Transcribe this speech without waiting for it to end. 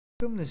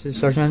This is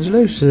Sergeant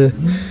Angelo, so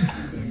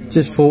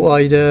just thought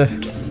I'd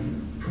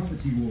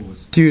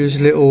do this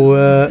little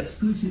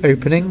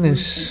opening.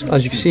 As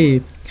you can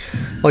see,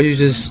 I use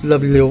this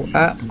lovely little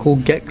app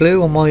called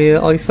GETGLUE on my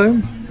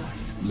iPhone.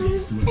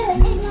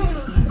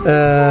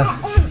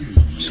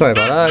 Sorry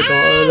about that, I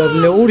got a lovely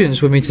little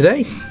audience with me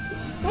today.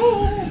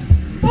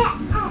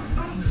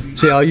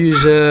 So yeah, I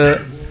use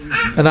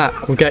an app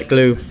called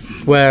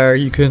GETGLUE where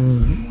you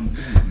can,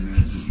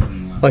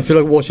 if you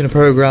like watching a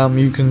program,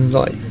 you can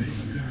like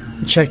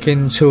check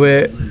into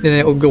it and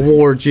it will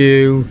award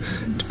you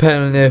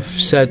depending if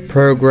said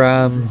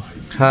program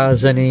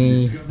has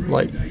any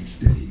like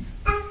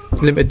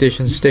limited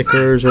edition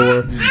stickers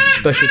or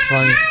special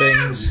time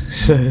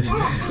things. So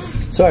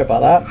sorry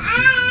about that.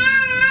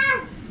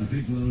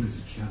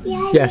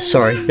 Yeah,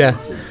 sorry, yeah.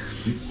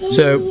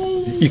 So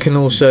you can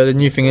also, the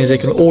new thing is they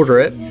can order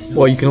it,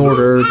 or you can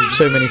order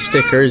so many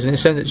stickers and it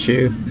sends it to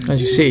you. As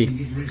you see,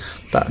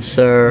 that's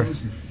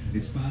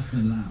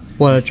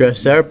one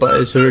address there, but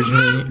it's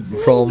originally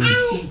from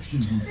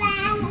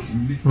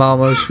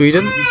Malmo,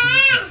 Sweden.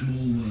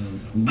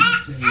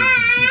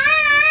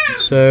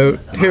 So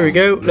here we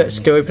go, let's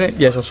go open it.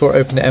 Yes, I'll sort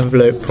of open the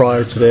envelope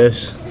prior to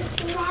this.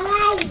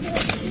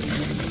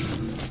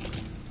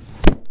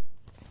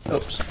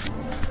 Oops.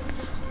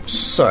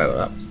 Sorry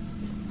about that.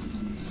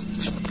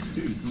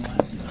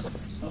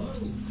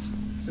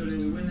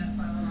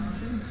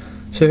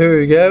 So here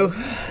we go.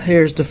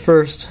 Here's the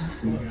first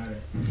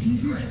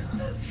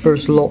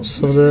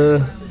lots of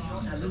the,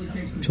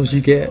 because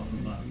you get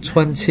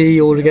 20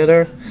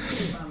 altogether.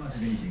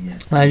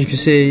 As you can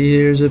see,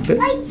 here's a bit.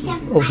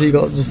 Obviously, you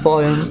got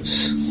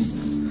Defiance.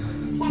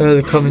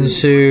 They're coming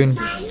soon.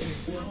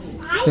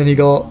 Then you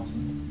got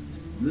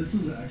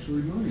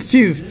a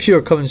few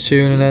are coming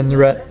soon, and then the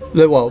rest.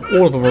 Well,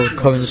 all of them are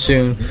coming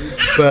soon.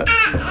 But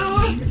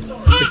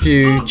if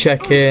you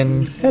check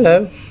in,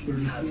 hello,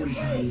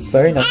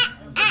 very nice.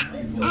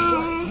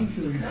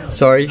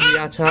 Sorry, you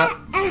had to.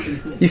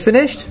 You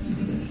finished?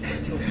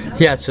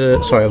 He had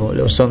to. Sorry, my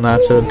little son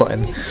had to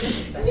button.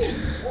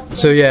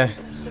 So yeah,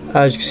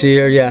 as you can see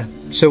here, yeah.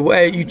 So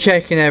you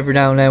check in every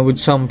now and then with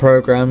some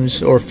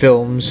programs or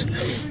films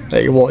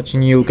that you're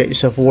watching, you'll get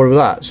yourself awarded with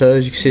that. So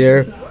as you can see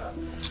here,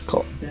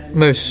 got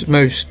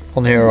most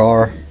on here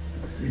are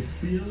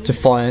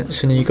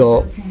Defiance, and you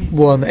got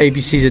one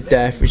ABCs of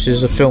Death, which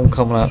is a film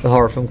coming out, the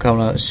horror film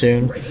coming out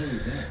soon.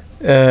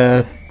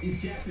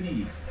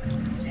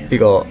 You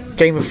got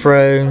Game of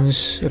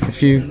Thrones, like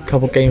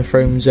couple Game of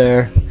Thrones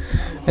there,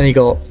 and you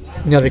got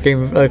another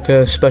game, like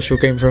a special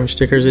Game of Thrones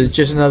stickers. It's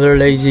just another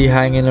lazy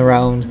hanging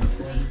around.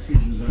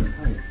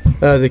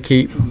 They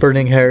keep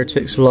burning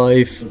heretics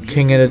alive.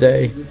 King of the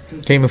Day,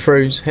 Game of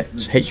Thrones,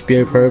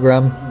 HBO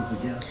program.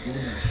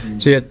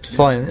 So yeah,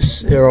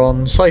 Defiance, they're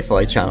on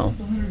Sci-Fi Channel.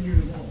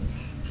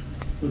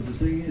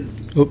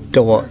 Oh,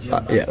 don't what?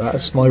 Yeah,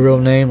 that's my real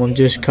name. I'm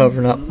just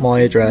covering up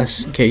my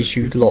address in case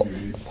you lot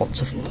want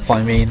to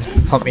find me and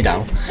hunt me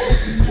down.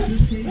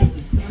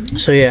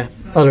 So yeah,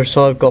 other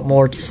side I've got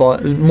more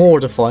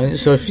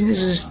Defiance. So I think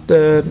this is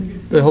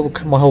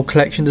my whole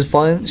collection of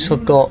Defiance.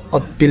 I've got, I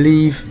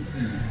believe,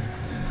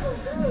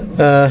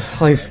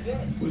 I've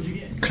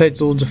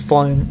collected all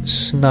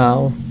Defiance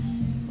now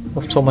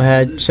off the top of my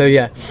head. So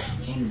yeah,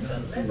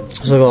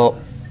 so I got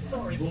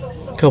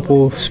a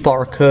couple of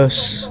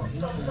Spartacus,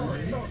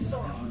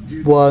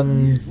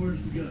 one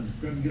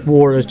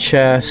War of the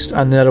Chest,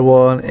 and the other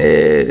one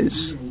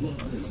is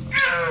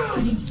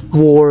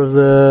War of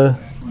the.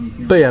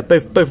 But yeah,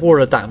 both War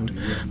of the Damned.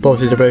 But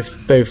obviously they're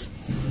both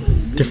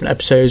different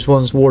episodes.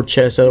 One's War of the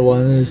Chest, the other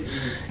one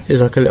is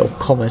like a little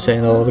comment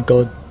saying, "Oh, the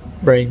God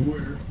reign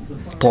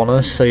upon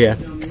us." So yeah,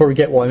 you probably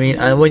get what I mean.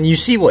 And when you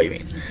see what I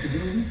mean,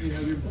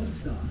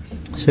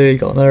 so you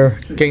got another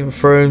Game of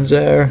Thrones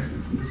there.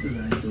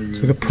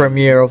 It's like a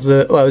premiere of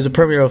the. Well, it was a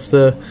premiere of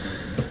the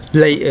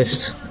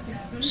latest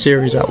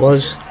series that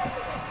was.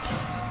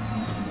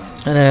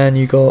 And then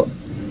you got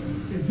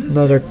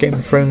another Game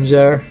of Thrones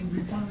there.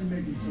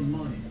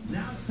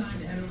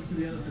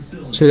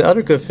 So the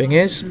other good thing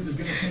is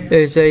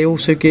they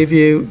also give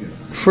you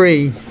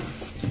free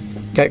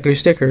GETGLUE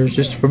stickers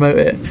just to promote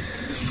it.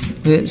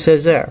 And it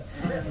says there,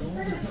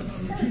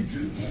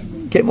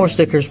 get more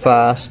stickers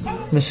fast,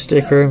 miss a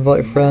sticker, invite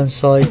a friend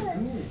site.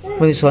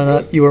 When you sign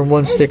up, you earn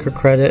 1 sticker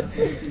credit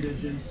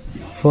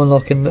for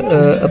unlocking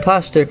a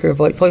past sticker,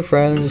 invite 5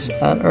 friends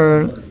and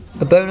earn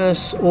a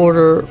bonus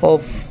order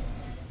of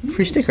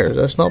 3 stickers.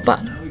 That's not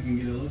bad.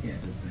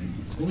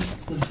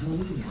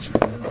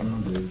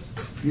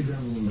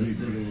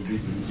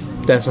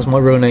 That's my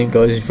real name,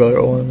 guys, if you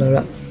don't want to know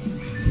that.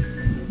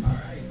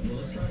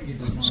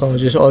 So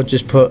I'll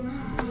just put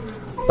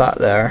that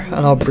there,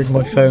 and I'll bring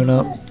my phone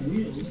up.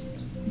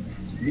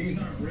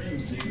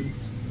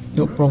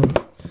 Nope, wrong.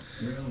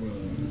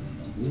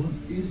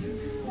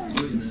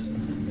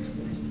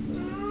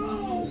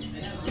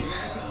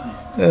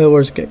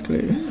 Where's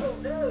GETGLUE?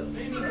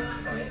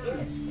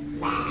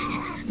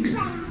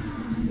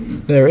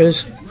 There it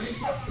is.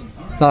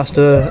 That's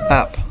the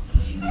app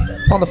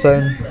on the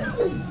phone.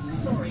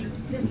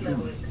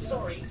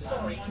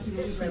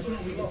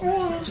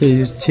 So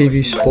you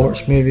TV,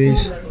 sports,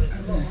 movies.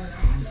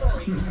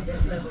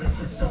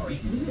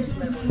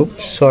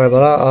 Oops, sorry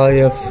about that. I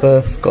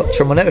have forgot to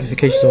turn my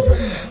notifications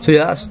off. So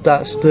yeah,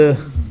 that's the.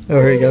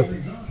 Oh, here you go.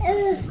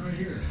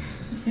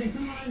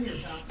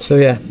 So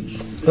yeah,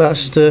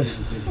 that's the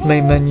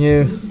main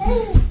menu.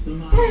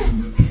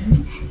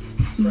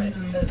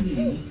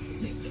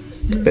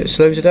 A bit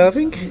slow today, I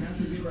think.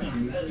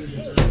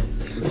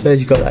 So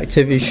you've got the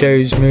activity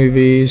shows,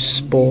 movies,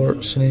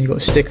 sports, and then you've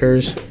got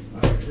stickers.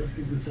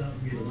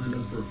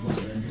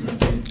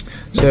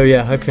 So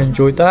yeah, hope you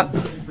enjoyed that,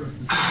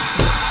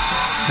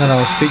 and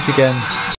I'll speak to you again